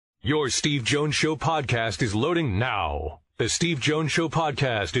Your Steve Jones Show podcast is loading now. The Steve Jones Show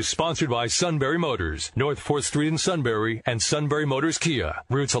podcast is sponsored by Sunbury Motors, North 4th Street in Sunbury, and Sunbury Motors Kia,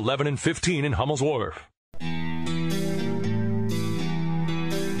 routes 11 and 15 in Hummel's Wharf.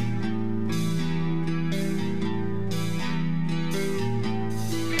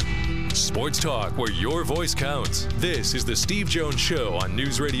 Sports talk where your voice counts. This is the Steve Jones Show on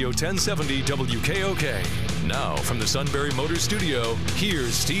News Radio 1070 WKOK. Now from the Sunbury Motors Studio,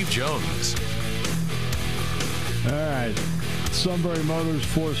 here's Steve Jones. All right. Sunbury Motors,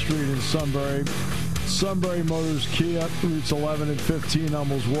 4th Street in Sunbury. Sunbury Motors Kia, routes 11 and 15,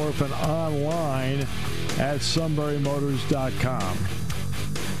 Hummel's Wharf, and online at sunburymotors.com.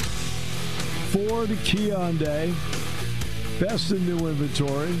 Ford, Kia, Hyundai, best in new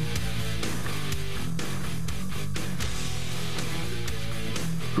inventory.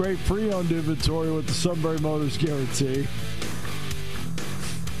 Great pre-owned inventory with the Sunbury Motors guarantee.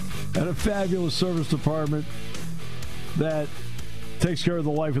 And a fabulous service department that takes care of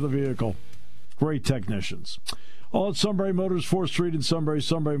the life of the vehicle. Great technicians. All at Sunbury Motors, 4th Street in Sunbury.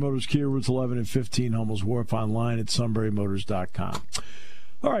 Sunbury Motors Kia, routes 11 and 15, Hummel's Wharf, online at sunburymotors.com.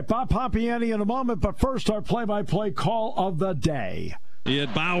 All right, Bob Pompiani in a moment, but first our play-by-play call of the day. He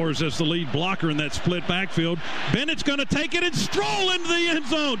had Bowers as the lead blocker in that split backfield. Bennett's going to take it and stroll into the end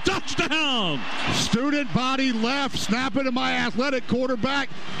zone. Touchdown! Student body left, snap it to my athletic quarterback,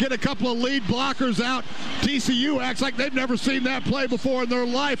 get a couple of lead blockers out. TCU acts like they've never seen that play before in their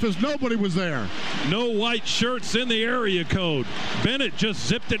life as nobody was there. No white shirts in the area code. Bennett just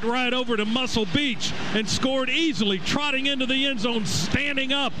zipped it right over to Muscle Beach and scored easily, trotting into the end zone,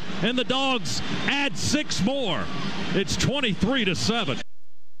 standing up, and the Dogs add 6 more. It's 23-7.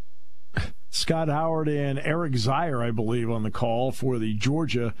 Scott Howard and Eric Zier, I believe, on the call for the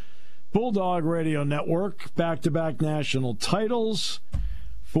Georgia Bulldog Radio Network. Back-to-back national titles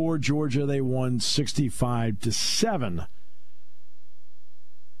for Georgia. They won 65-7.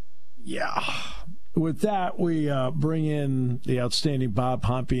 Yeah. With that, we bring in the outstanding Bob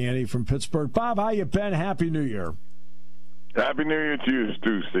Pompiani from Pittsburgh. Bob, how you been? Happy New Year. Happy New Year to you,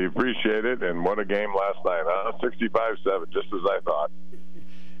 too, Steve. Appreciate it. And what a game last night, huh? 65-7, just as I thought.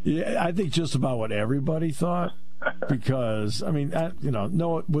 Yeah, I think just about what everybody thought. Because, I mean,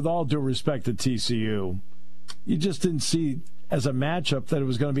 no, with all due respect to TCU, you just didn't see as a matchup that it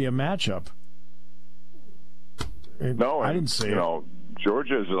was going to be a matchup. No, I didn't see it.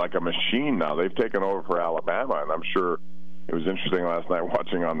 Georgia is like a machine now. They've taken over for Alabama, and I'm sure it was interesting last night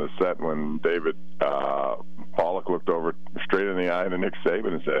watching on the set when David Pollock looked over straight in the eye to Nick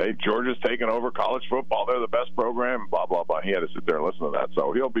Saban and said, "Hey, Georgia's taking over college football. They're the best program." Blah blah blah. He had to sit there and listen to that,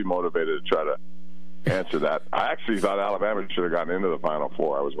 so he'll be motivated to try to answer that. I actually thought Alabama should have gotten into the Final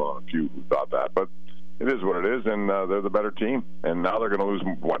Four. I was one of the few who thought that, but it is what it is, and they're the better team. And now they're going to lose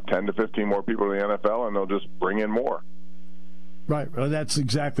 10 to 15 more people in the NFL, and they'll just bring in more. Right, well, that's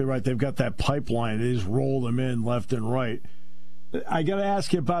exactly right. They've got that pipeline. They just roll them in left and right. I got to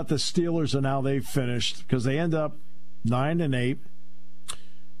ask you about the Steelers and how they finished, because they end up 9-8.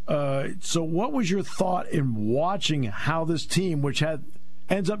 So what was your thought in watching how this team, which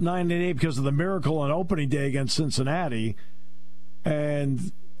ends up 9-8 because of the miracle on opening day against Cincinnati,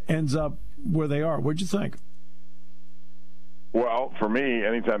 and ends up where they are? What'd you think? Well, for me,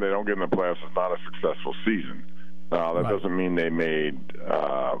 anytime they don't get in the playoffs, it's not a successful season. That right. Doesn't mean they made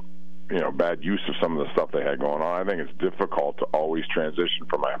bad use of some of the stuff they had going on. I think it's difficult to always transition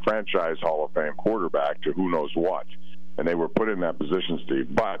from a franchise Hall of Fame quarterback to who knows what. And they were put in that position,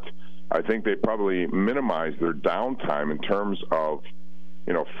 Steve. But I think they probably minimized their downtime in terms of,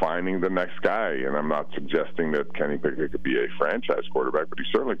 finding the next guy. And I'm not suggesting that Kenny Pickett could be a franchise quarterback, but he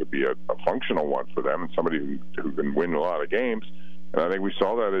certainly could be a functional one for them and somebody who can win a lot of games. And I think we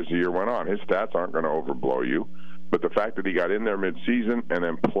saw that as the year went on. His stats aren't going to overblow you. But the fact that he got in there midseason and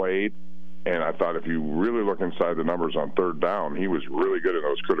then played, and I thought if you really look inside the numbers on third down, he was really good in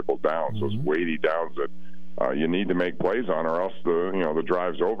those critical downs, those weighty downs that you need to make plays on, or else the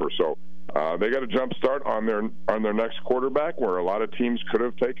drive's over. So they got a jump start on their next quarterback, where a lot of teams could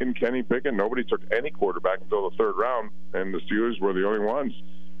have taken Kenny Pickett. Nobody took any quarterback until the third round, and the Steelers were the only ones.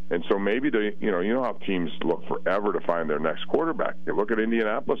 And so maybe you know how teams look forever to find their next quarterback. You look at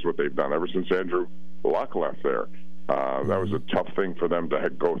Indianapolis, what they've done ever since Andrew Luck left there. That was a tough thing for them to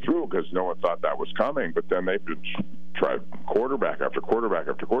go through because no one thought that was coming. But then they've tried quarterback after quarterback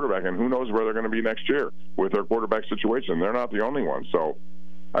after quarterback, and who knows where they're going to be next year with their quarterback situation. They're not the only one. So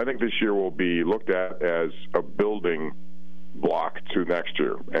I think this year will be looked at as a building block to next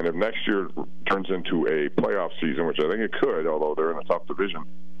year. And if next year turns into a playoff season, which I think it could, although they're in a tough division,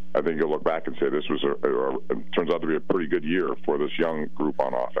 I think you'll look back and say this was turns out to be a pretty good year for this young group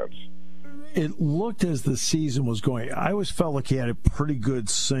on offense. It looked as the season was going. I always felt like he had a pretty good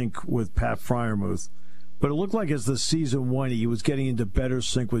sync with Pat Freiermuth, but it looked like as the season went, he was getting into better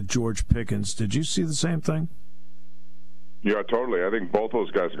sync with George Pickens. Did you see the same thing? Yeah, totally. I think both those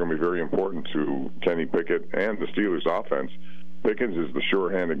guys are going to be very important to Kenny Pickett and the Steelers' offense. Pickens is the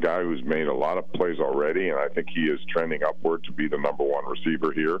sure-handed guy who's made a lot of plays already, and I think he is trending upward to be the number one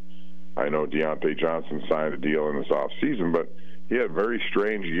receiver here. I know Deontay Johnson signed a deal in this offseason, but he had a very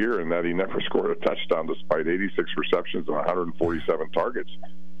strange year in that he never scored a touchdown despite 86 receptions and 147 targets.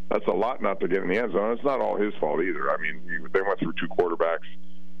 That's a lot not to get in the end zone. It's not all his fault either. I mean, they went through two quarterbacks,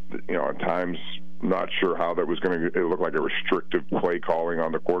 at times not sure how that was going to – it looked like a restrictive play calling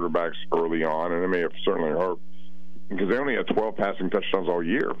on the quarterbacks early on, and it may have certainly hurt because they only had 12 passing touchdowns all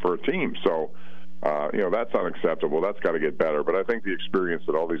year for a team. So, that's unacceptable. That's got to get better. But I think the experience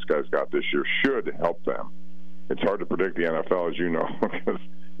that all these guys got this year should help them. It's hard to predict the NFL, as you know, because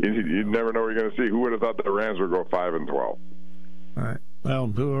you never know what you're going to see. Who would have thought the Rams would go 5-12? All right. Well,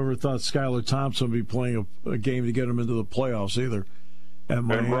 whoever thought Skylar Thompson would be playing a game to get him into the playoffs either at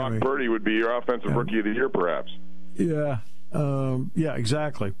Miami. And Brock Purdy would be your offensive rookie of the year, perhaps. Yeah.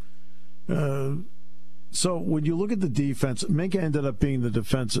 Exactly. So when you look at the defense, Minkah ended up being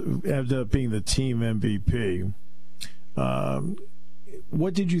the team MVP.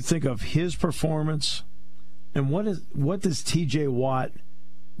 What did you think of his performance? And what does T.J. Watt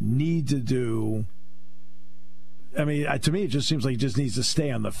need to do? I mean, to me, it just seems like he just needs to stay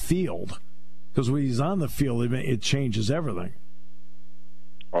on the field because when he's on the field, it changes everything.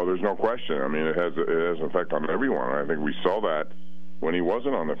 Oh, there's no question. I mean, it has an effect on everyone. I think we saw that when he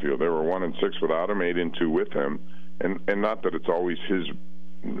wasn't on the field. They were 1-6 without him, 8-2 with him, and not that it's always his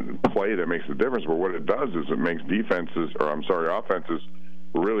play that makes the difference, but what it does is it makes offenses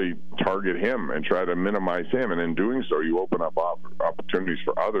really target him and try to minimize him, and in doing so, you open up opportunities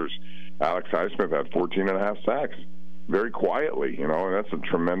for others. Alex Highsmith had 14.5 sacks very quietly, and that's a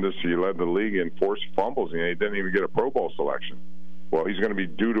tremendous. He led the league in forced fumbles, and he didn't even get a Pro Bowl selection. Well, he's going to be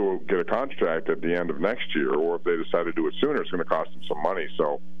due to get a contract at the end of next year, or if they decide to do it sooner, it's going to cost him some money.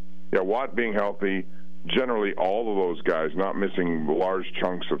 So, Watt being healthy, generally all of those guys not missing large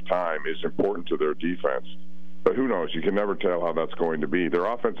chunks of time is important to their defense. But who knows? You can never tell how that's going to be. Their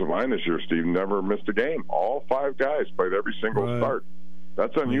offensive line this year, Steve, never missed a game. All 5 guys played every single start.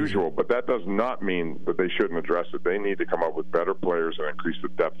 That's unusual, but that does not mean that they shouldn't address it. They need to come up with better players and increase the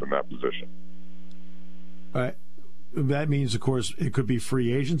depth in that position. All right. That means, of course, it could be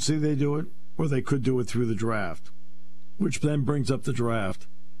free agency they do it, or they could do it through the draft, which then brings up the draft.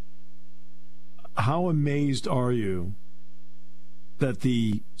 How amazed are you that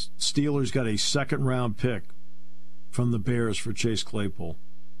the Steelers got a second-round pick from the Bears for Chase Claypool?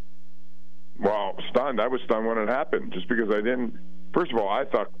 Well, stunned. I was stunned when it happened, just because I didn't. First of all, I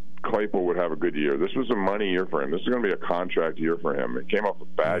thought Claypool would have a good year. This was a money year for him. This is going to be a contract year for him. It came off a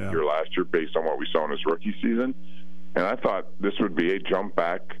bad year last year based on what we saw in his rookie season, and I thought this would be a jump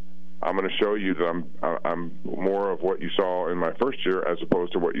back. I'm going to show you that I'm more of what you saw in my first year as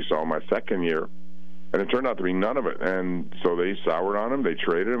opposed to what you saw in my second year. And it turned out to be none of it. And so they soured on him. They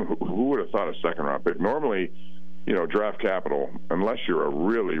traded him. Who would have thought a second-round pick? Normally, draft capital, unless you're a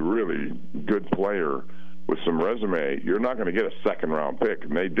really, really good player with some resume, you're not going to get a second-round pick.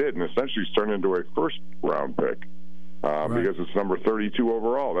 And they did, and essentially it's turned into a first-round pick because it's number 32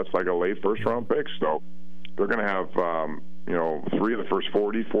 overall. That's like a late first-round pick. So they're going to have, 3 of the first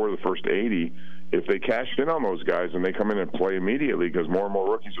 40, 4 of the first 80. If they cash in on those guys and they come in and play immediately, because more and more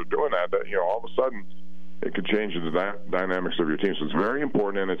rookies are doing that, all of a sudden it could change the dynamics of your team. So it's very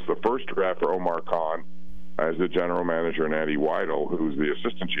important, and it's the first draft for Omar Khan as the general manager, and Andy Weidel, who's the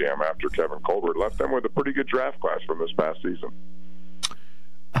assistant GM after Kevin Colbert, left them with a pretty good draft class from this past season.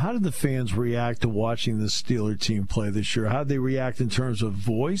 How did the fans react to watching the Steeler team play this year? How did they react in terms of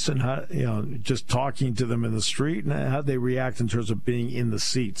voice and how, just talking to them in the street, and how did they react in terms of being in the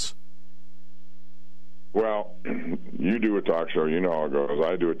seats? Well, you do a talk show. You know how it goes.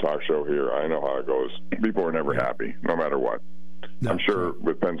 I do a talk show here. I know how it goes. People are never happy, no matter what. I'm sure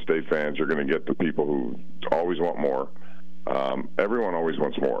with Penn State fans, you're going to get the people who always want more. Everyone always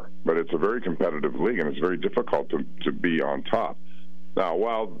wants more. But it's a very competitive league, and it's very difficult to be on top. Now,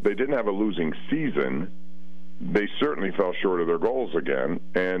 while they didn't have a losing season, they certainly fell short of their goals again.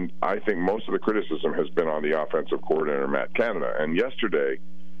 And I think most of the criticism has been on the offensive coordinator, Matt Canada. And yesterday,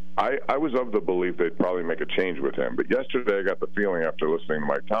 I was of the belief they'd probably make a change with him. But yesterday I got the feeling after listening to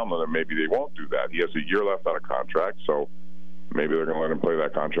Mike Tomlin that maybe they won't do that. He has a year left on a contract, so maybe they're going to let him play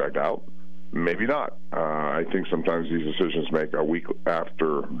that contract out. Maybe not. I think sometimes these decisions make a week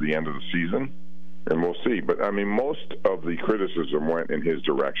after the end of the season, and we'll see. But, I mean, most of the criticism went in his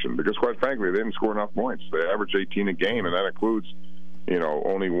direction because, quite frankly, they didn't score enough points. They averaged 18 a game, and that includes,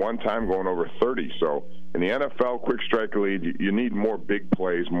 only one time going over 30. So in the NFL quick strike league, you need more big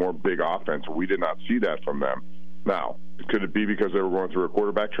plays, more big offense. We did not see that from them. Now, could it be because they were going through a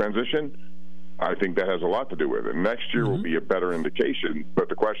quarterback transition? I think that has a lot to do with it. Next year will be a better indication, but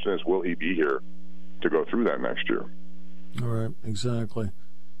the question is, will he be here to go through that next year? All right, exactly.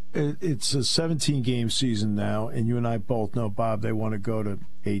 It's a 17-game season now, and you and I both know, Bob, they want to go to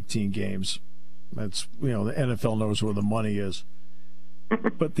 18 games. That's, the NFL knows where the money is.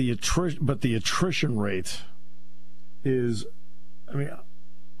 But the attrition rate is,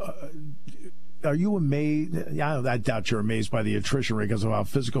 are you amazed? I doubt you're amazed by the attrition rate because of how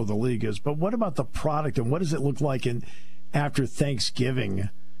physical the league is. But what about the product, and what does it look like after Thanksgiving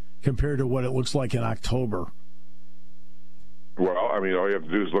compared to what it looks like in October? Well, all you have to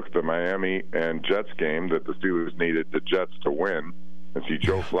do is look at the Miami and Jets game that the Steelers needed the Jets to win and see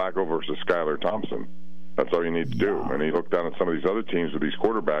Joe Flacco versus Skylar Thompson. That's all you need to do. And you look down at some of these other teams with these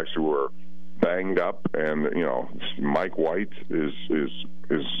quarterbacks who are banged up, and Mike White is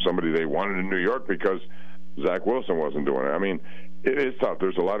somebody they wanted in New York because Zach Wilson wasn't doing it. It is tough.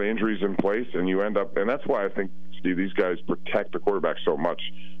 There's a lot of injuries in place, and you end up, and that's why I think, Steve, these guys protect the quarterback so much.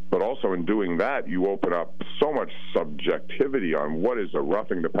 But also in doing that, you open up so much subjectivity on what is a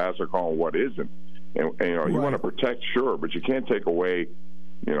roughing the passer call and what isn't. And you want to protect, sure, but you can't take away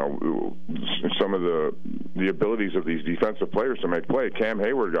some of the abilities of these defensive players to make play. Cam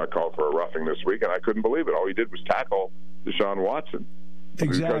Hayward got called for a roughing this week, and I couldn't believe it. All he did was tackle Deshaun Watson.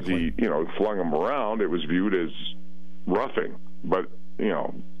 Exactly. Because he, flung him around, it was viewed as roughing. But,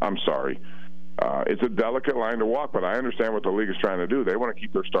 I'm sorry. It's a delicate line to walk, but I understand what the league is trying to do. They want to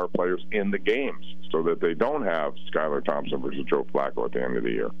keep their star players in the games so that they don't have Skylar Thompson versus Joe Flacco at the end of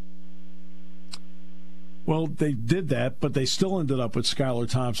the year. Well, they did that, but they still ended up with Skylar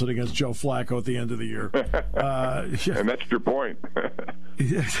Thompson against Joe Flacco at the end of the year. And that's your point.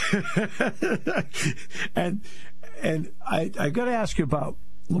 and I got to ask you about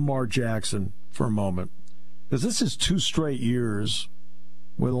Lamar Jackson for a moment, because this is 2 straight years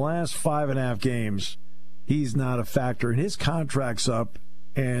where the last 5.5 games he's not a factor, and his contract's up,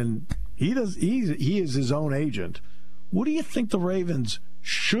 and he is his own agent. What do you think the Ravens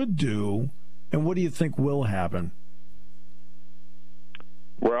should do? And what do you think will happen?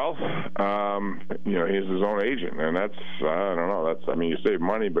 Well, he's his own agent, and that's, I don't know. You save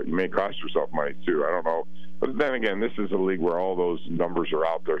money, but you may cost yourself money too. I don't know. But then again, this is a league where all those numbers are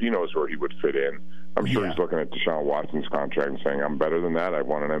out there. He knows where he would fit in. I'm sure he's looking at Deshaun Watson's contract and saying, I'm better than that. I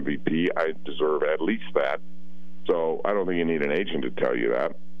won an MVP. I deserve at least that. So I don't think you need an agent to tell you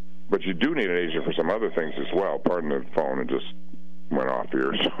that. But you do need an agent for some other things as well. Pardon the phone, it just went off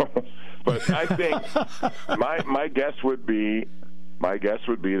here. So. But I think my guess would be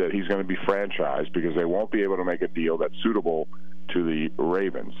that he's going to be franchised because they won't be able to make a deal that's suitable to the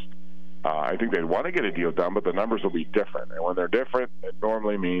Ravens. I think they'd want to get a deal done, but the numbers will be different. And when they're different, it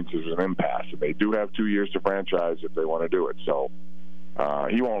normally means there's an impasse. And they do have 2 years to franchise if they want to do it. So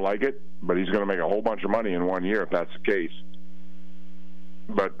he won't like it, but he's going to make a whole bunch of money in 1 year if that's the case.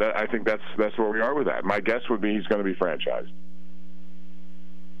 But I think that's where we are with that. My guess would be he's going to be franchised.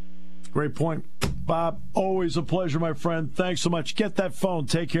 Great point. Bob, always a pleasure, my friend. Thanks so much. Get that phone.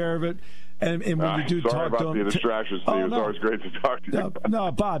 Take care of it. And when you do sorry talk to him... Sorry about the distractions, Steve. It's always great to talk to you.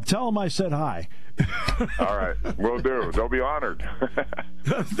 No, Bob, tell him I said hi. All right. Will do. They'll be honored.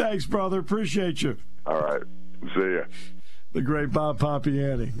 Thanks, brother. Appreciate you. All right. See ya. The great Bob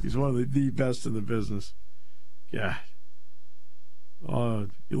Pompiani. He's one of the best in the business. Yeah. You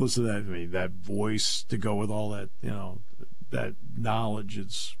listen to that, that voice to go with all that, that knowledge.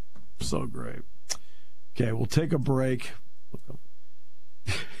 It's so great. Okay, we'll take a break.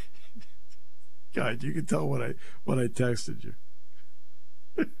 God, you can tell when I texted you.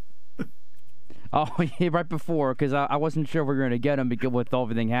 Oh, yeah, right before, because I wasn't sure we were going to get him because with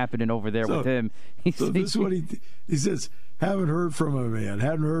everything happening over there with him. So this is what he says, haven't heard from him, man.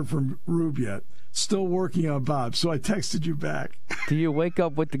 Hadn't heard from Rube yet. Still working on Bob. So I texted you back. Do you wake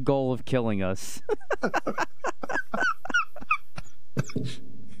up with the goal of killing us?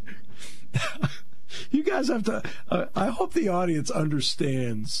 You guys have to I hope the audience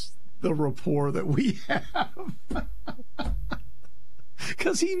understands the rapport that we have.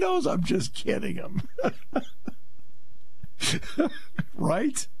 Because he knows I'm just kidding him.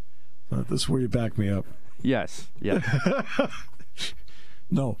 Right? This is where you back me up. Yes. Yeah.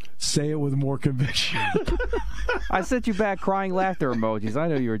 No, say it with more conviction. I sent you back crying laughter emojis. I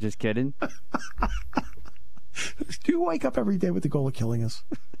know you were just kidding. Do you wake up every day with the goal of killing us?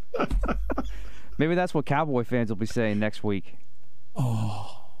 Maybe that's what Cowboy fans will be saying next week.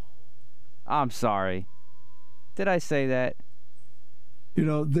 Oh. I'm sorry. Did I say that? You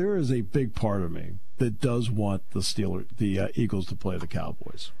know, there is a big part of me that does want the Eagles to play the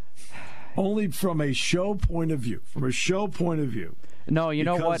Cowboys. Only from a show point of view. No, you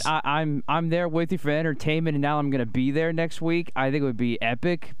know what? I'm there with you for entertainment, and now I'm going to be there next week. I think it would be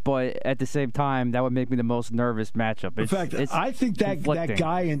epic, but at the same time, that would make me the most nervous matchup. In fact, I think that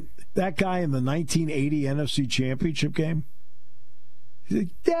guy in the 1980 NFC Championship game, he's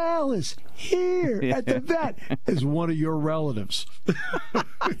like, Dallas here at the vet is one of your relatives.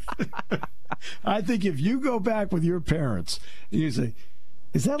 I think if you go back with your parents, and you say,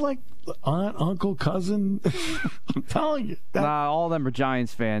 is that like aunt, uncle, cousin? I'm telling you. All of them are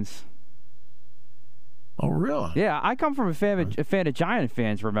Giants fans. Oh, really? Yeah, I come from a fan of Giant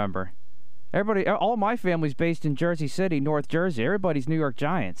fans, remember. Everybody, all my family's based in Jersey City, North Jersey. Everybody's New York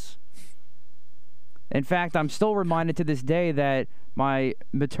Giants. In fact, I'm still reminded to this day that my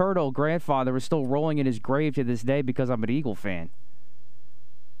maternal grandfather was still rolling in his grave to this day because I'm an Eagle fan.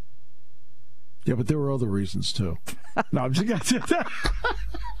 Yeah, but there were other reasons, too. No, I'm just going to that.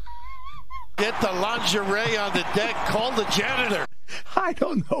 Get the lingerie on the deck. Call the janitor. I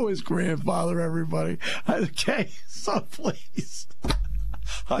don't know his grandfather, everybody. Okay, so please.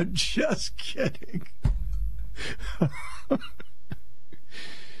 I'm just kidding.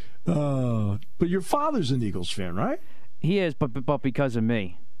 But your father's an Eagles fan, right? He is, but because of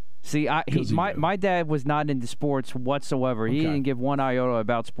me. See, my dad was not into sports whatsoever. Okay. He didn't give one iota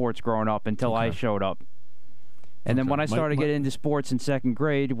about sports growing up until I showed up. And then when I started getting into sports in second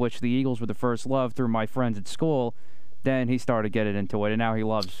grade, which the Eagles were the first love through my friends at school, then he started getting into it, and now he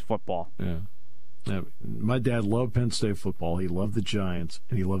loves football. Yeah. My dad loved Penn State football. He loved the Giants,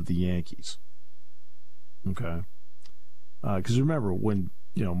 and he loved the Yankees. Okay. Because remember, when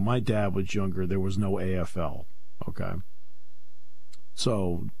my dad was younger, there was no AFL. Okay.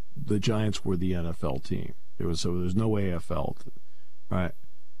 So the Giants were the NFL team. There's no AFL, right?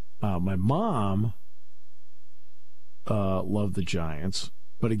 My mom loved the Giants,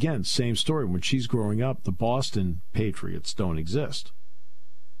 but again, same story. When she's growing up, the Boston Patriots don't exist,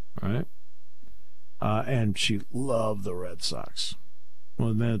 right? And she loved the Red Sox.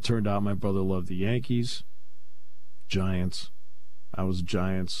 Well, then it turned out my brother loved the Yankees, Giants. I was a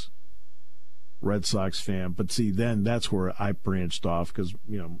Giants, Red Sox fan. But see, then that's where I branched off because,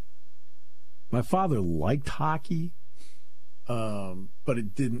 my father liked hockey, but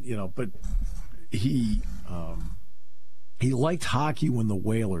it didn't, but he liked hockey when the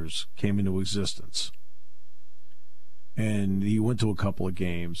Whalers came into existence. And he went to a couple of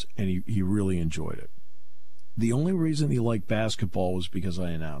games, and he really enjoyed it. The only reason he liked basketball was because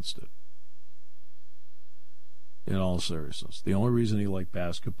I announced it. In all seriousness. The only reason he liked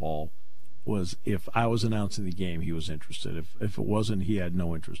basketball was if I was announcing the game, he was interested. If it wasn't, he had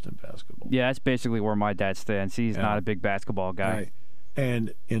no interest in basketball. Yeah, that's basically where my dad stands. He's not a big basketball guy. Right.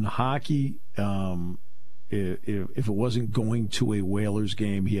 And in hockey, if it wasn't going to a Whalers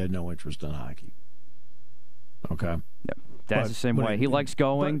game, he had no interest in hockey. Okay? Yep. That's the same way. He likes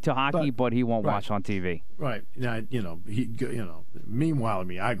going to hockey, but he won't watch on TV. Right. Now, meanwhile,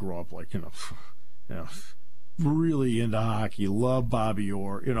 I grew up like, really into hockey, love Bobby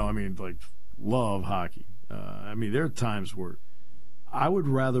Orr, love hockey. There are times where I would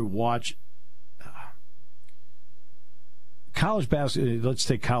rather watch college basketball. Let's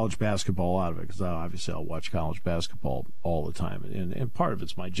take college basketball out of it, because obviously I'll watch college basketball all the time. And part of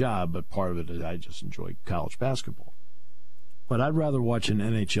it's my job, but part of it is I just enjoy college basketball. But I'd rather watch an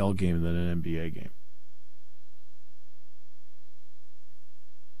NHL game than an NBA game.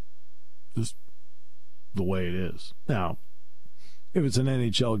 Just the way it is. Now, if it's an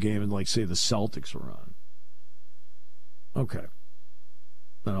NHL game and, say, the Celtics are on, okay,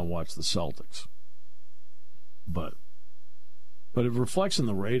 then I'll watch the Celtics. But it reflects in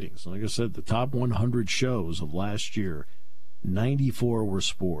the ratings. Like I said, the top 100 shows of last year, 94 were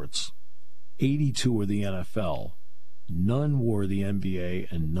sports, 82 were the NFL, none were the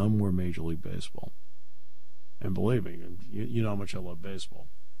NBA, and none were Major League Baseball. And believe me, you know how much I love baseball.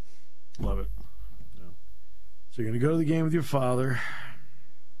 Love it. So you're going to go to the game with your father.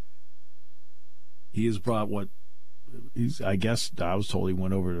 He has brought I guess I was told he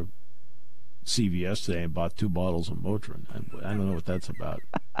went over to CVS today and bought 2 bottles of Motrin. I don't know what that's about.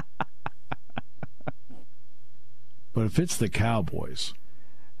 But if it's the Cowboys.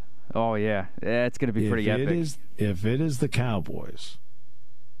 Oh, yeah. It's going to be pretty epic. If it is the Cowboys,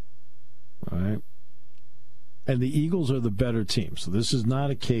 And the Eagles are the better team. So this is not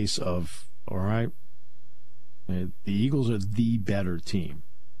a case of, all right, the Eagles are the better team.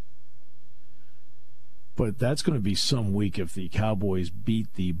 But that's going to be some week if the Cowboys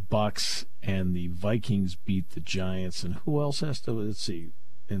beat the Bucs and the Vikings beat the Giants. And who else has to, let's see,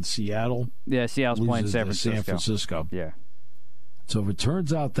 in Seattle? Yeah, Seattle's playing San Francisco. Yeah. So if it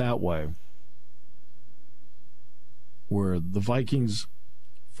turns out that way, where the Vikings,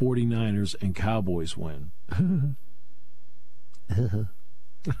 49ers, and Cowboys win.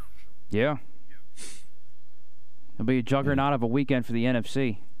 Yeah. It'll be a juggernaut of a weekend for the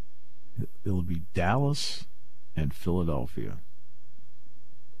NFC. It'll be Dallas and Philadelphia.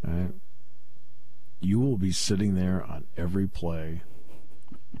 All right. You will be sitting there on every play,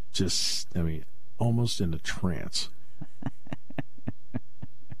 just, almost in a trance.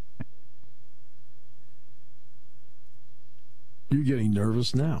 You're getting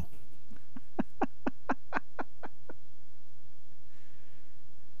nervous now.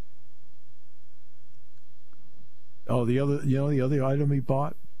 Oh, the other item he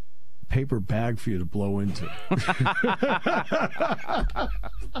bought? Paper bag for you to blow into.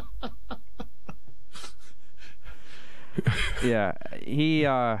 Yeah,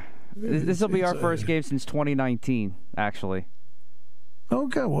 this will be our first game since 2019, actually.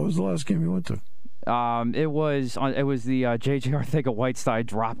 Okay, what was the last game you went to? It was the J.J. Arcega-Whiteside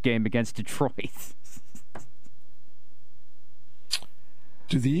drop game against Detroit.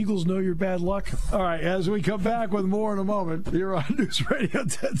 Do the Eagles know your bad luck? All right, as we come back with more in a moment, here on News Radio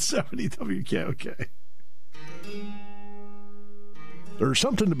 1070 WKOK. There's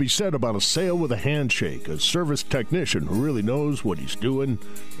something to be said about a sale with a handshake, a service technician who really knows what he's doing.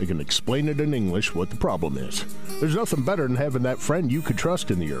 They can explain it in English what the problem is. There's nothing better than having that friend you could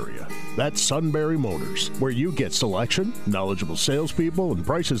trust in the area. That's Sunbury Motors, where you get selection, knowledgeable salespeople, and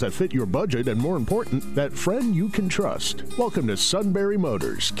prices that fit your budget, and more important, that friend you can trust. Welcome to Sunbury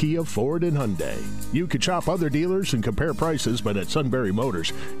Motors, Kia, Ford, and Hyundai. You could shop other dealers and compare prices, but at Sunbury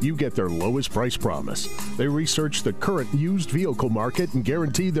Motors, you get their lowest price promise. They research the current used vehicle market and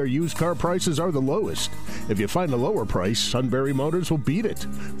guarantee their used car prices are the lowest. If you find a lower price, Sunbury Motors will beat it.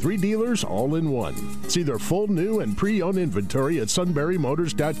 3 dealers all in one. See their full new and pre-owned inventory at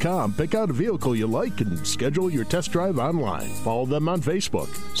sunburymotors.com. Pick out a vehicle you like and schedule your test drive online. Follow them on Facebook.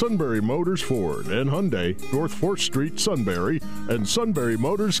 Sunbury Motors Ford and Hyundai, North 4th Street, Sunbury, and Sunbury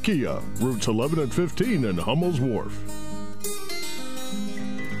Motors Kia, routes 11 and 15 in Hummel's Wharf.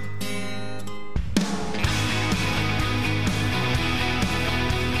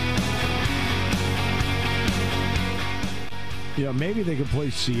 Yeah, maybe they could play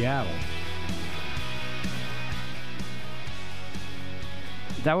Seattle.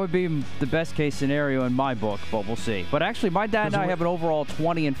 That would be the best case scenario in my book, but we'll see. But actually, my dad and I have an overall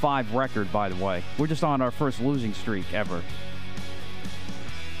 20-5 record, by the way. We're just on our first losing streak ever.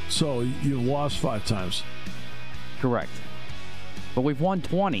 So you lost 5 times. Correct. But we've won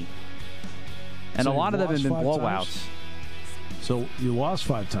 20. And so a lot of them have been blowouts. Times? So you lost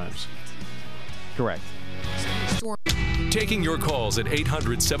 5 times. Correct. Taking your calls at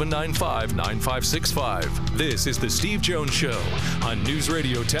 800-795-9565. This is the Steve Jones Show on News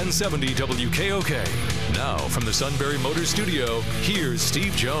Radio 1070 WKOK. Now from the Sunbury Motors Studio, here's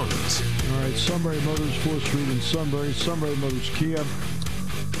Steve Jones. All right, Sunbury Motors, 4th Street in Sunbury. Sunbury Motors Kia.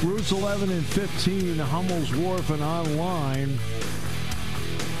 Routes 11 and 15, Hummel's Wharf, and online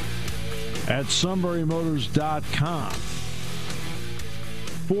at sunburymotors.com.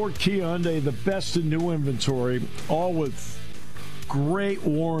 Ford, Kia, Hyundai, the best in new inventory, all with great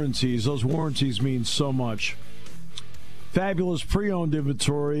warranties. Those warranties mean so much. Fabulous pre-owned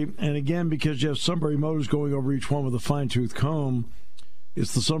inventory, and again, because you have Sunbury Motors going over each one with a fine-tooth comb,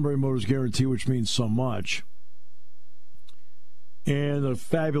 it's the Sunbury Motors guarantee, which means so much. And a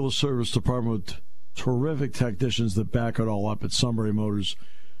fabulous service department with terrific technicians that back it all up at Sunbury Motors.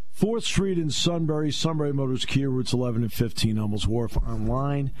 4th Street in Sunbury, Sunbury Motors Kia, routes 11 and 15, Hummel's Wharf,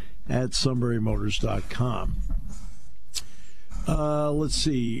 online at sunburymotors.com. Let's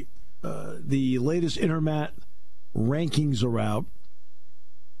see. The latest Intermat rankings are out.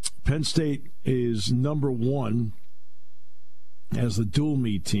 Penn State is number 1 as the dual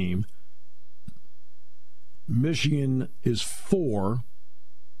meet team. Michigan is 4.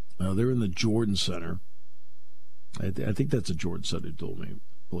 They're in the Jordan Center. I think that's a Jordan Center dual meet. I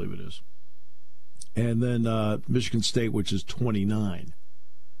believe it is. And then Michigan State, which is 29.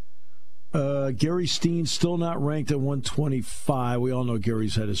 Gary Steen still not ranked at 125. We all know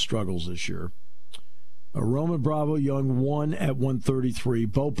Gary's had his struggles this year. Roman Bravo Young 1 at 133.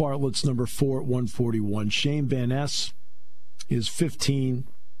 Bo Bartlett's number 4 at 141. Shane Van Ness is 15.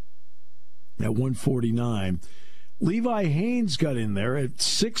 at 149. Levi Haynes got in there at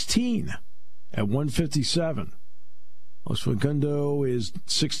 16 at 157. Los Facundo is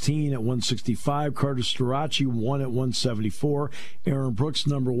 16 at 165. Carter Starachi, 1 at 174. Aaron Brooks,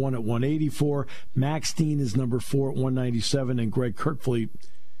 number 1 at 184. Max Dean is number 4 at 197. And Greg Kirkfleet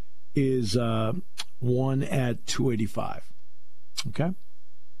is 1 at 285. Okay?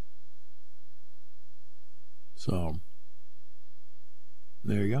 So,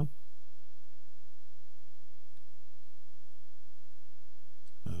 there you go.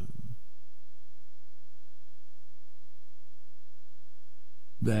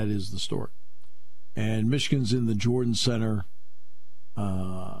 That is the story. And Michigan's in the Jordan Center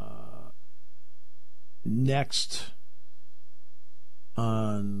next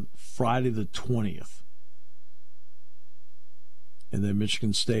on Friday the 20th. And then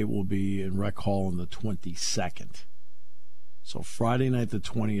Michigan State will be in Rec Hall on the 22nd. So Friday night the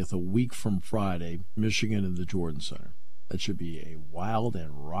 20th, a week from Friday, Michigan in the Jordan Center. That should be a wild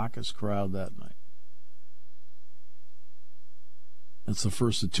and raucous crowd that night. That's the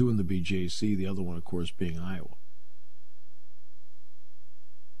first of two in the BJC, the other one, of course, being Iowa.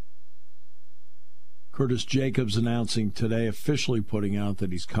 Curtis Jacobs announcing today, officially putting out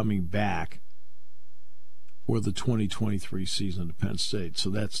that he's coming back for the 2023 season to Penn State.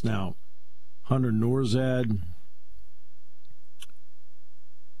 So that's now Hunter Nourzad,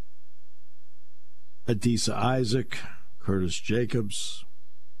 Adisa Isaac, Curtis Jacobs,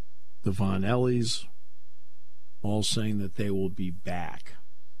 Devon Ellies, all saying that they will be back.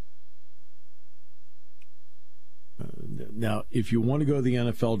 Now, if you want to go to the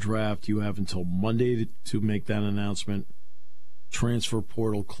NFL draft, you have until Monday to make that announcement. Transfer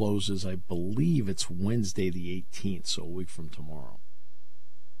portal closes, I believe it's Wednesday the 18th, so a week from tomorrow.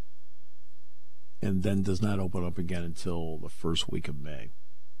 And then does not open up again until the first week of May.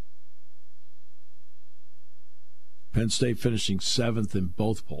 Penn State finishing 7th in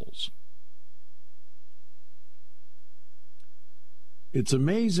both polls. It's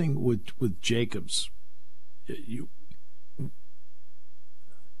amazing with Jacobs.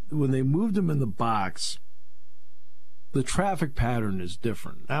 When they moved him in the box, the traffic pattern is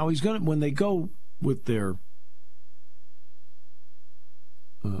different. Now he's going to, when they go with their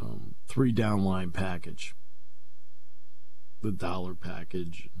 3-down line package, the dollar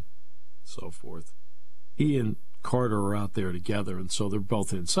package, and so forth. He and Carter are out there together, and so they're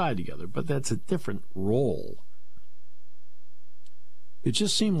both inside together. But that's a different role. It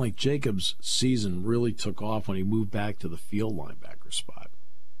just seemed like Jacobs' season really took off when he moved back to the field linebacker spot.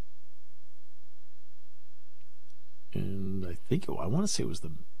 And I want to say it was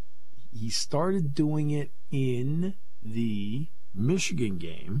he started doing it in the Michigan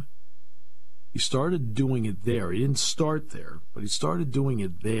game. He started doing it there. He didn't start there, but he started doing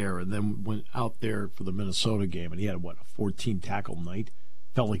it there and then went out there for the Minnesota game, and he had, a 14-tackle night?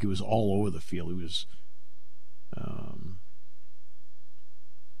 Felt like he was all over the field.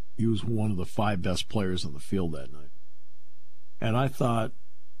 He was one of the 5 best players on the field that night. And I thought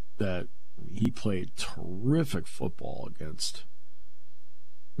that he played terrific football against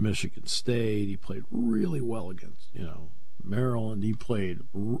Michigan State. He played really well against, Maryland.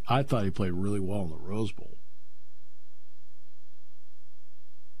 I thought he played really well in the Rose Bowl.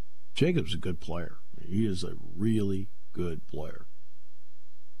 Jacobs is a good player. He is a really good player.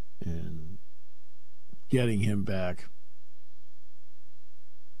 And getting him back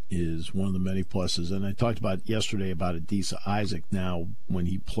is one of the many pluses. And I talked about yesterday about Adisa Isaac. Now, when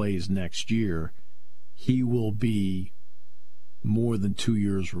he plays next year, he will be more than 2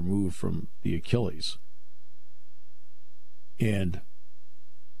 years removed from the Achilles. And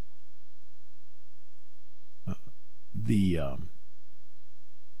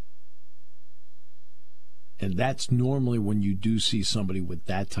and that's normally when you do see somebody with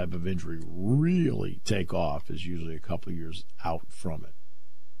that type of injury really take off, is usually a couple of years out from it.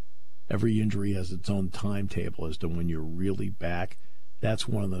 Every injury has its own timetable as to when you're really back. That's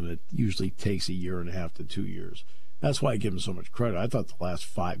one of them that usually takes 1.5 to 2 years. That's why I give him so much credit. I thought the last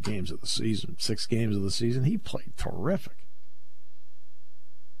 5 games of the season, 6 games of the season, he played terrific.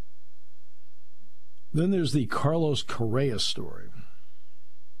 Then there's the Carlos Correa story.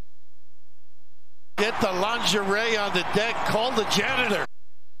 Get the lingerie on the deck. Call the janitor.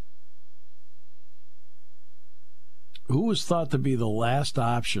 Who was thought to be the last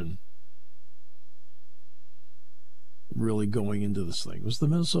option really going into this thing? It was the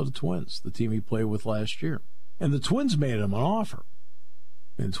Minnesota Twins, the team he played with last year. And the Twins made him an offer.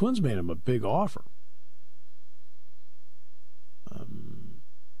 And the Twins made him a big offer.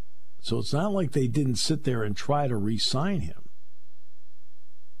 So it's not like they didn't sit there and try to re-sign him.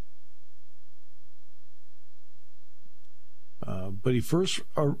 But he first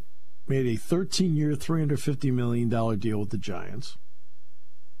made a 13-year, $350 million deal with the Giants.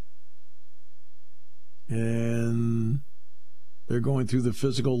 And they're going through the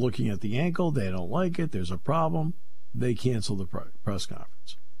physical, looking at the ankle. They don't like it. There's a problem. They cancel the press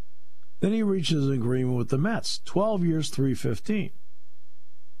conference. Then he reaches an agreement with the Mets. 12 years, $315.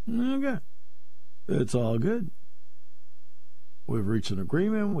 Okay. It's all good. We've reached an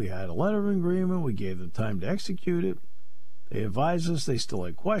agreement. We had a letter of agreement. We gave them time to execute it. They advised us they still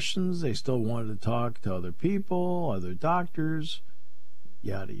had questions. They still wanted to talk to other people, other doctors,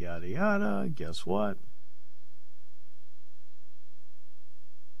 yada, yada, yada. Guess what?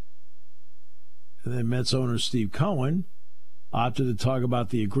 And then Mets owner Steve Cohen opted to talk about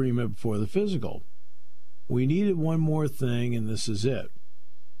the agreement before the physical. We needed one more thing, and this is it.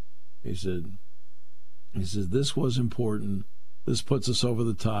 He said, this was important. This puts us over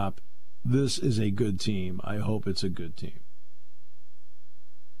the top. This is a good team. I hope it's a good team.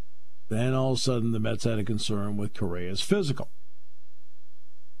 Then all of a sudden, the Mets had a concern with Correa's physical.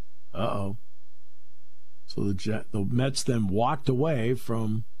 Uh-oh. So the Mets then walked away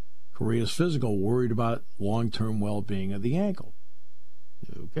from Correa's physical, worried about long-term well-being of the ankle.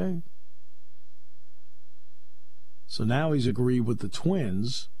 Okay. So now he's agreed with the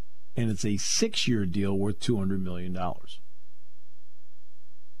Twins, and it's a 6-year deal worth $200 million.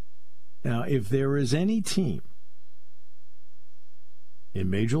 Now, if there is any team in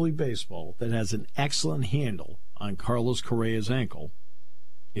Major League Baseball that has an excellent handle on Carlos Correa's ankle,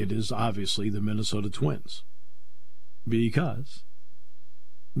 it is obviously the Minnesota Twins, because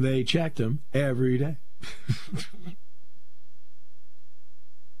they checked him every day.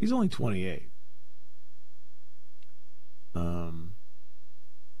 He's only 28.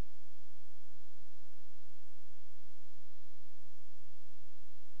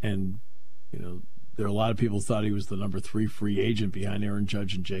 And, you know, there are a lot of people thought he was the number 3 free agent behind Aaron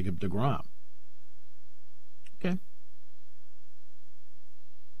Judge and Jacob deGrom. Okay.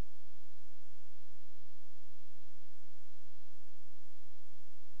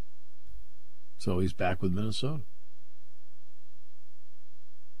 So he's back with Minnesota.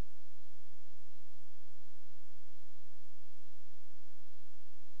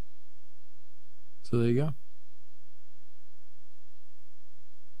 So there you go.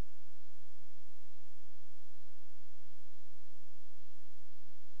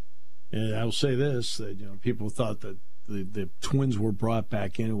 And I will say this, that, you know, people thought that the Twins were brought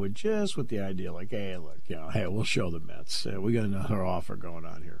back into it just with the idea, like, hey, look, you know, hey, we'll show the Mets. We got another offer going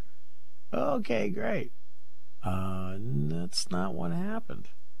on here. Okay, great. That's not what happened.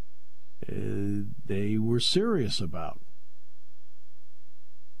 They were serious about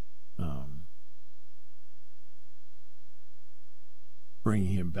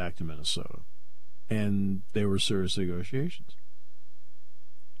bringing him back to Minnesota. And they were serious negotiations.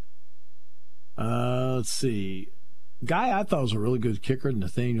 Let's see. Guy I thought was a really good kicker,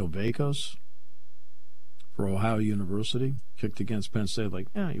 Nathaniel Vakos for Ohio University. Kicked against Penn State. Like,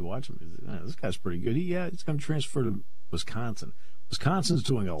 yeah, you watch him. This guy's pretty good. He's going to transfer to Wisconsin. Wisconsin's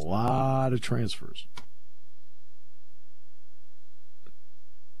doing a lot of transfers.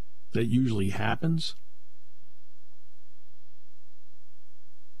 That usually happens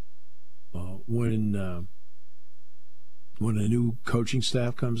when a new coaching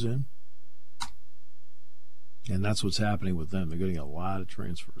staff comes in. And that's what's happening with them. They're getting a lot of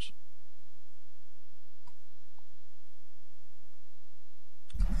transfers.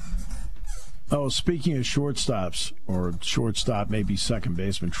 Oh, speaking of shortstops, or shortstop, maybe second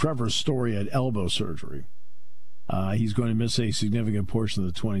baseman, Trevor Story had elbow surgery. He's going to miss a significant portion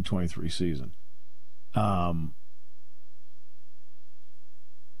of the 2023 season.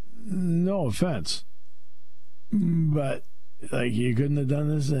 No offense, but like, you couldn't have done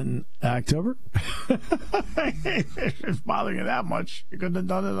this in October? If it's bothering you that much, you couldn't have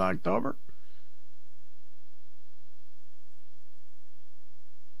done it in October?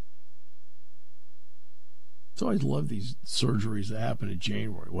 So I love these surgeries that happen in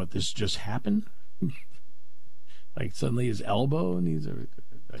January. What, this just happened? Like, suddenly his elbow and these are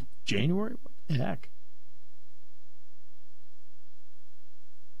like, January? What the heck?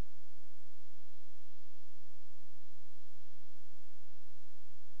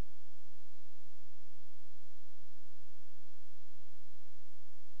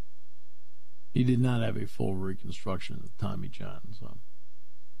 He did not have a full reconstruction of Tommy John, so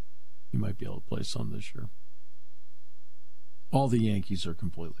he might be able to play some this year. All the Yankees are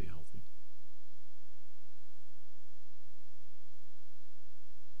completely healthy.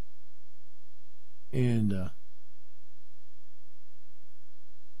 And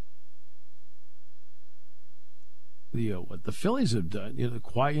what the Phillies have done. You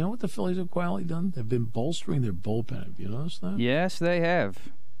know what the Phillies have quietly done? They've been bolstering their bullpen. Have you noticed that? Yes, they have.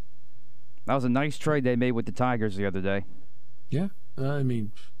 That was a nice trade they made with the Tigers the other day. Yeah, I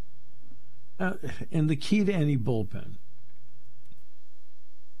mean, and the key to any bullpen,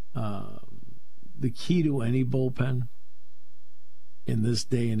 in this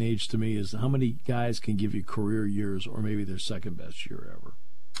day and age to me is how many guys can give you career years or maybe their second best year ever.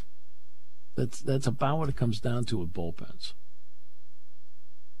 That's about what it comes down to with bullpens.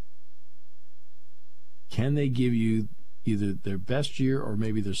 Can they give you either their best year or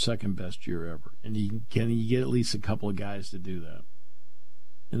maybe their second best year ever? And can you get at least a couple of guys to do that?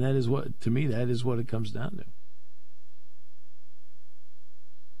 And that is what, to me, that is what it comes down to.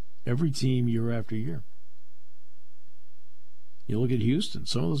 Every team year after year. You look at Houston.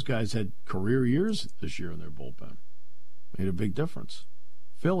 Some of those guys had career years this year in their bullpen. Made a big difference.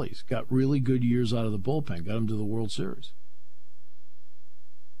 Phillies got really good years out of the bullpen. Got them to the World Series.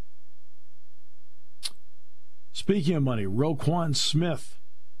 Speaking of money, Roquan Smith,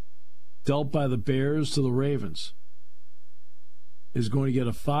 dealt by the Bears to the Ravens, is going to get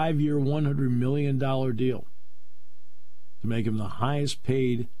a 5-year, $100 million deal to make him the highest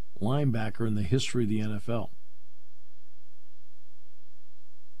paid linebacker in the history of the NFL.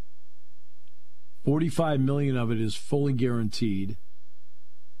 $45 million of it is fully guaranteed.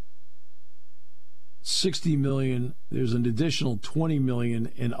 $60 million, there's an additional $20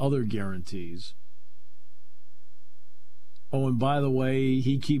 million in other guarantees. Oh, and by the way,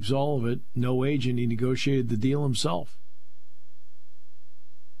 he keeps all of it. No agent. He negotiated the deal himself.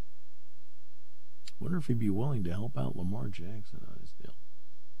 Wonder if he'd be willing to help out Lamar Jackson on his deal.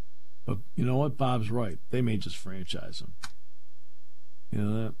 But you know what? Bob's right. They may just franchise him. You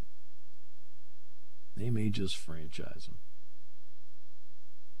know that? They may just franchise him.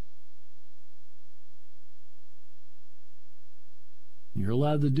 You're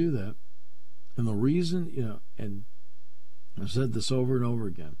allowed to do that. And the reason, and I've said this over and over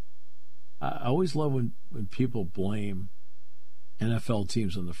again, I always love when people blame NFL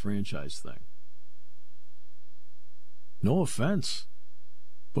teams on the franchise thing. No offense,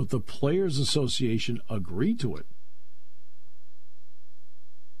 but the Players Association agreed to it.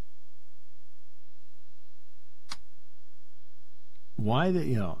 Why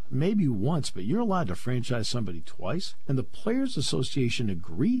maybe once, but you're allowed to franchise somebody twice, and the Players Association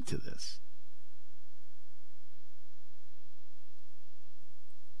agreed to this.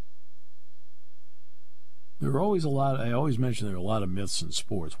 There are always I always mention there are a lot of myths in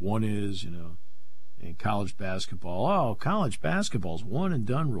sports. One is, in college basketball, college basketball's one and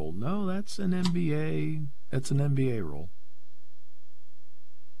done rule. No, that's an NBA rule.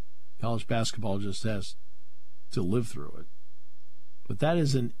 College basketball just has to live through it. But that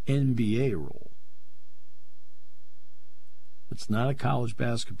is an NBA rule. It's not a college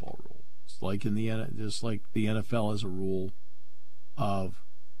basketball rule. It's like just like the NFL has a rule of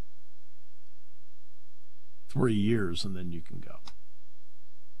 3 years and then you can go.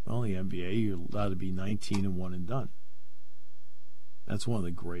 Well, the NBA, you're allowed to be 19 and one and done. That's one of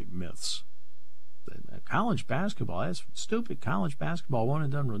the great myths. College basketball, that's stupid. College basketball, one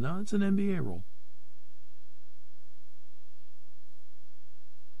and done rule. No, it's an NBA rule.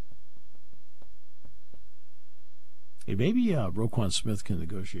 Hey, maybe Roquan Smith can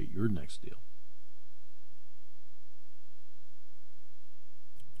negotiate your next deal.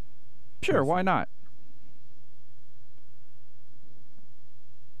 Sure, why not?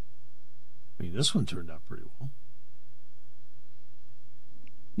 I mean, this one turned out pretty well.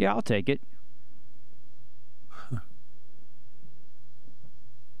 Yeah, I'll take it.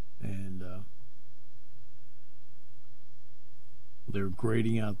 And they're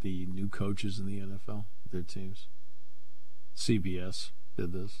grading out the new coaches in the NFL, their teams. CBS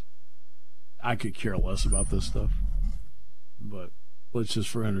did this. I could care less about this stuff, but let's just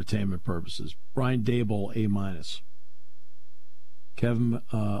for entertainment purposes. Brian Daboll, A-. Kevin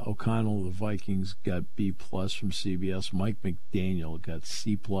O'Connell of the Vikings got B+ from CBS. Mike McDaniel got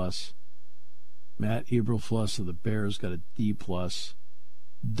C+. Matt Eberflus of the Bears got a D+.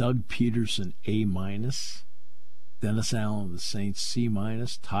 Doug Peterson, A-. Dennis Allen of the Saints, C-.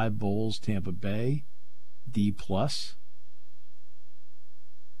 Ty Bowles, Tampa Bay, D+.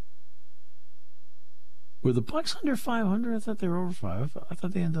 Were the Bucs under 500? I thought they were over 5. I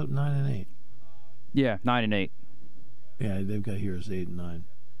thought they ended up 9-8. Yeah, 9-8. Yeah, they've got here as 8 and 9.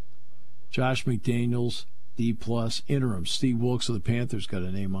 Josh McDaniels, D+. Interim. Steve Wilkes of the Panthers got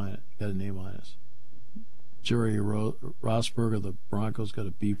an A-. Jerry Rosberg of the Broncos got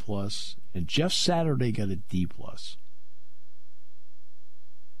a B+. And Jeff Saturday got a D+.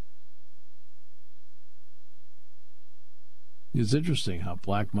 It's interesting how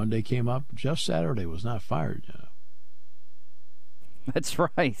Black Monday came up. Jeff Saturday was not fired yet. That's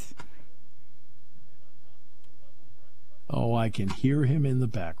right. Oh, I can hear him in the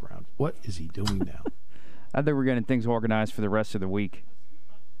background. What is he doing now? I think we're getting things organized for the rest of the week.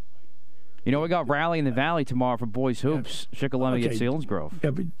 You know, we got Rally in the Valley tomorrow for Boys Hoops. Shikellamy at Selinsgrove.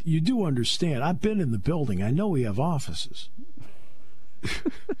 Yeah, but you do understand. I've been in the building. I know we have offices.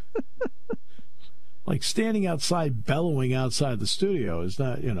 Like standing outside, bellowing outside the studio is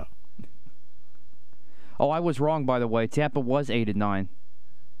not, you know. Oh, I was wrong, by the way. Tampa was 8-9.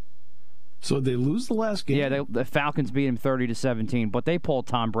 So they lose the last game? Yeah, the Falcons beat him 30-17, but they pulled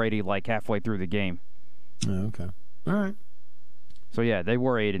Tom Brady like halfway through the game. Oh, okay. All right. So, yeah, they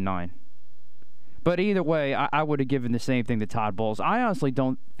were 8-9. But either way, I would have given the same thing to Todd Bowles. I honestly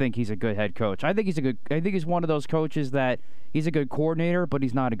don't think he's a good head coach. I think he's one of those coaches that he's a good coordinator, but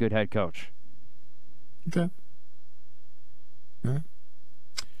he's not a good head coach. Okay. All right.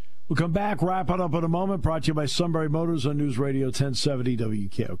 We'll come back, wrap it up in a moment. Brought to you by Sunbury Motors on News Radio 1070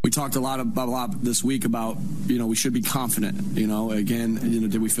 WKO. We talked a lot this week about, we should be confident. Again,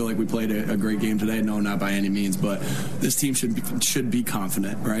 did we feel like we played a great game today? No, not by any means. But this team should be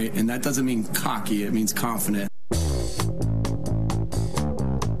confident, right? And that doesn't mean cocky. It means confident.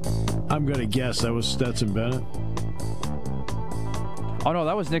 I'm going to guess that was Stetson Bennett. Oh no,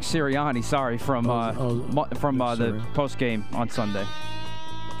 that was Nick Sirianni. Sorry, from the post game on Sunday.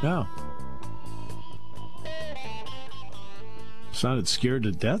 Yeah. Sounded scared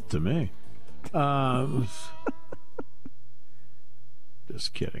to death to me.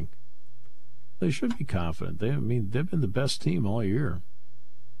 Just kidding. They should be confident. They've been the best team all year.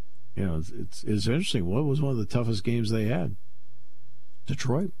 It's interesting. What was one of the toughest games they had?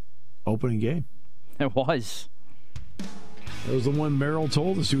 Detroit, opening game. It was. That was the one Merrill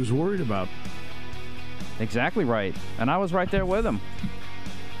told us he was worried about. Exactly right. And I was right there with him.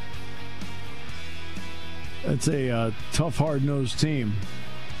 It's a tough, hard-nosed team.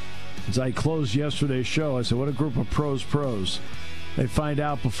 As I closed yesterday's show, I said, what a group of pros. They find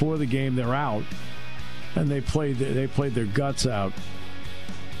out before the game they're out, and they played their guts out.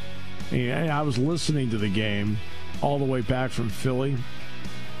 And I was listening to the game all the way back from Philly.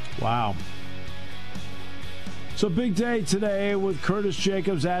 Wow. So big day today with Curtis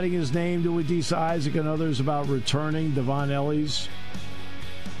Jacobs adding his name to Adisa Isaac and others about returning. Devon Ellies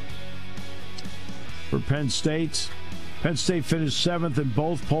for Penn State. Penn State finished 7th in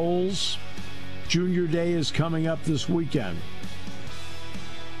both polls. Junior Day is coming up this weekend.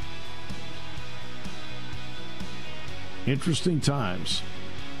 Interesting times.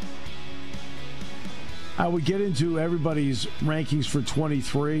 I would get into everybody's rankings for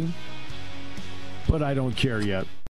 23, but I don't care yet.